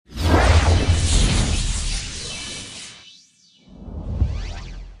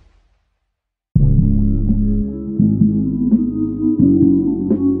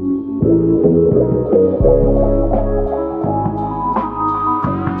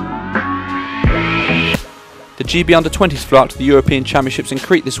The GB Under-20s flew out to the European Championships in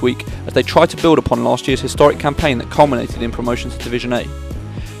Crete this week as they tried to build upon last year's historic campaign that culminated in promotion to Division A.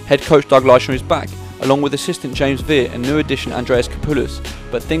 Head coach Doug Leishner is back, along with assistant James Veer and new addition Andreas Kapoulis,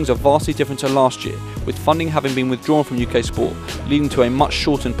 but things are vastly different to last year, with funding having been withdrawn from UK sport, leading to a much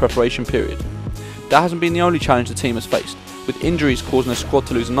shortened preparation period. That hasn't been the only challenge the team has faced, with injuries causing the squad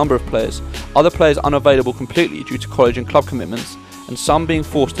to lose a number of players, other players unavailable completely due to college and club commitments, and some being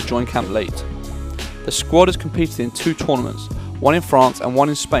forced to join camp late. The squad has competed in 2 tournaments, one in France and one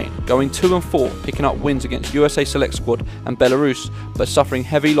in Spain, going 2 and 4, picking up wins against USA Select Squad and Belarus, but suffering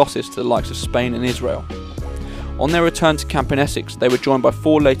heavy losses to the likes of Spain and Israel. On their return to camp in Essex, they were joined by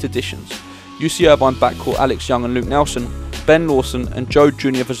 4 late additions: UC Irvine backcourt Alex Young and Luke Nelson, Ben Lawson and Joe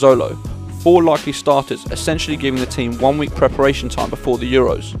Jr. Vazzolo, 4 likely starters, essentially giving the team 1 week preparation time before the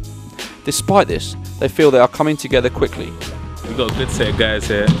Euros. Despite this, they feel they are coming together quickly. We've got a good set of guys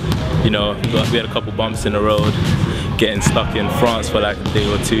here. You know, we had a couple bumps in the road, getting stuck in France for like a day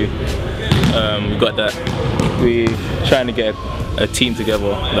or 2. We got that. We're trying to get a team together,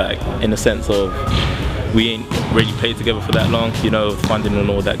 like in the sense of we ain't really played together for that long, you know, funding and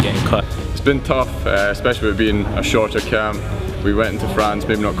all that getting cut. It's been tough, especially with being a shorter camp. We went into France,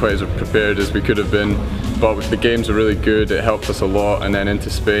 maybe not quite as prepared as we could have been, but the games are really good, it helped us a lot, and then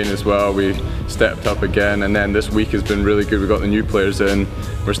into Spain as well, we stepped up again, and then this week has been really good. We got the new players in,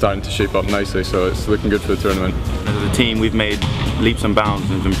 we're starting to shape up nicely, so it's looking good for the tournament. As a team, we've made leaps and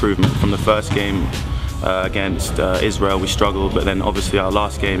bounds of improvement from the first game against Israel. We struggled, but then obviously our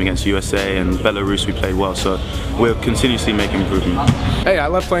last game against USA and Belarus we played well, so we're continuously making improvement. Hey, I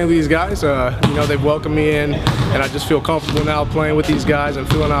love playing with these guys. You know, they've welcomed me in, and I just feel comfortable now playing with these guys and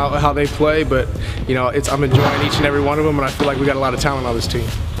feeling out how they play, but you know, I'm enjoying each and every one of them, and I feel like we got a lot of talent on this team.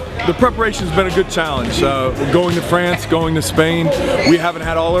 The preparation's been a good challenge. We're going to France, going to Spain. We haven't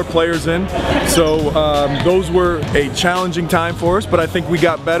had all our players in, so those were a challenging time for us, but I think we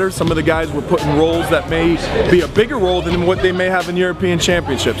got better. Some of the guys were put in roles that may be a bigger role than what they may have in European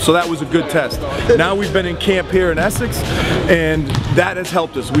Championships, so that was a good test. Now we've been in camp here in Essex, and that has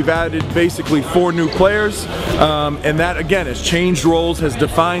helped us. We've added basically 4 new players, and that again has changed roles, has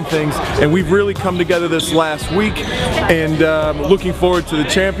defined things, and we've really come together this last week, and looking forward to the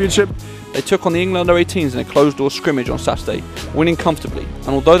championship. They took on the England Under-18s in a closed-door scrimmage on Saturday, winning comfortably, and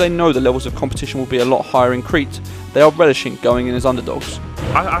although they know the levels of competition will be a lot higher in Crete, they are relishing going in as underdogs.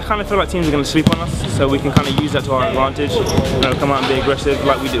 I kind of feel like teams are going to sleep on us, so we can kind of use that to our advantage. You know, come out and be aggressive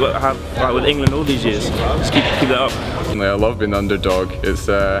like we do have like with England all these years. Just keep that up. I love being the underdog. It's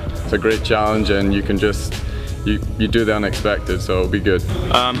a great challenge, and you can just you do the unexpected, so it'll be good.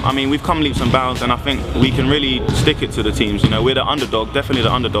 I mean, we've come leaps and bounds, and I think we can really stick it to the teams. You know, we're the underdog, definitely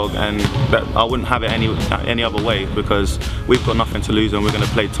the underdog, and that I wouldn't have it any other way, because we've got nothing to lose, and we're going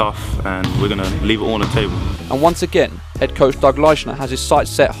to play tough, and we're going to leave it all on the table. And once again, head coach Doug Leishner has his sights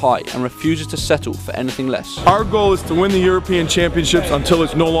set high and refuses to settle for anything less. Our goal is to win the European Championships until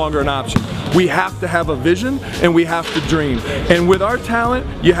it's no longer an option. We have to have a vision, and we have to dream. And with our talent,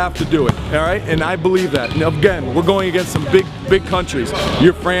 you have to do it, all right? And I believe that. And again, we're going against some big countries.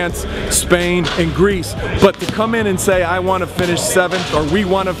 You're France, Spain, and Greece. But to come in and say, I want to finish 7th, or we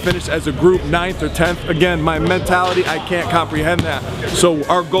want to finish as a group 9th or 10th, again, my mentality, I can't comprehend that. So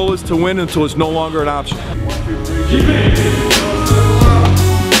our goal is to win until it's no longer an option.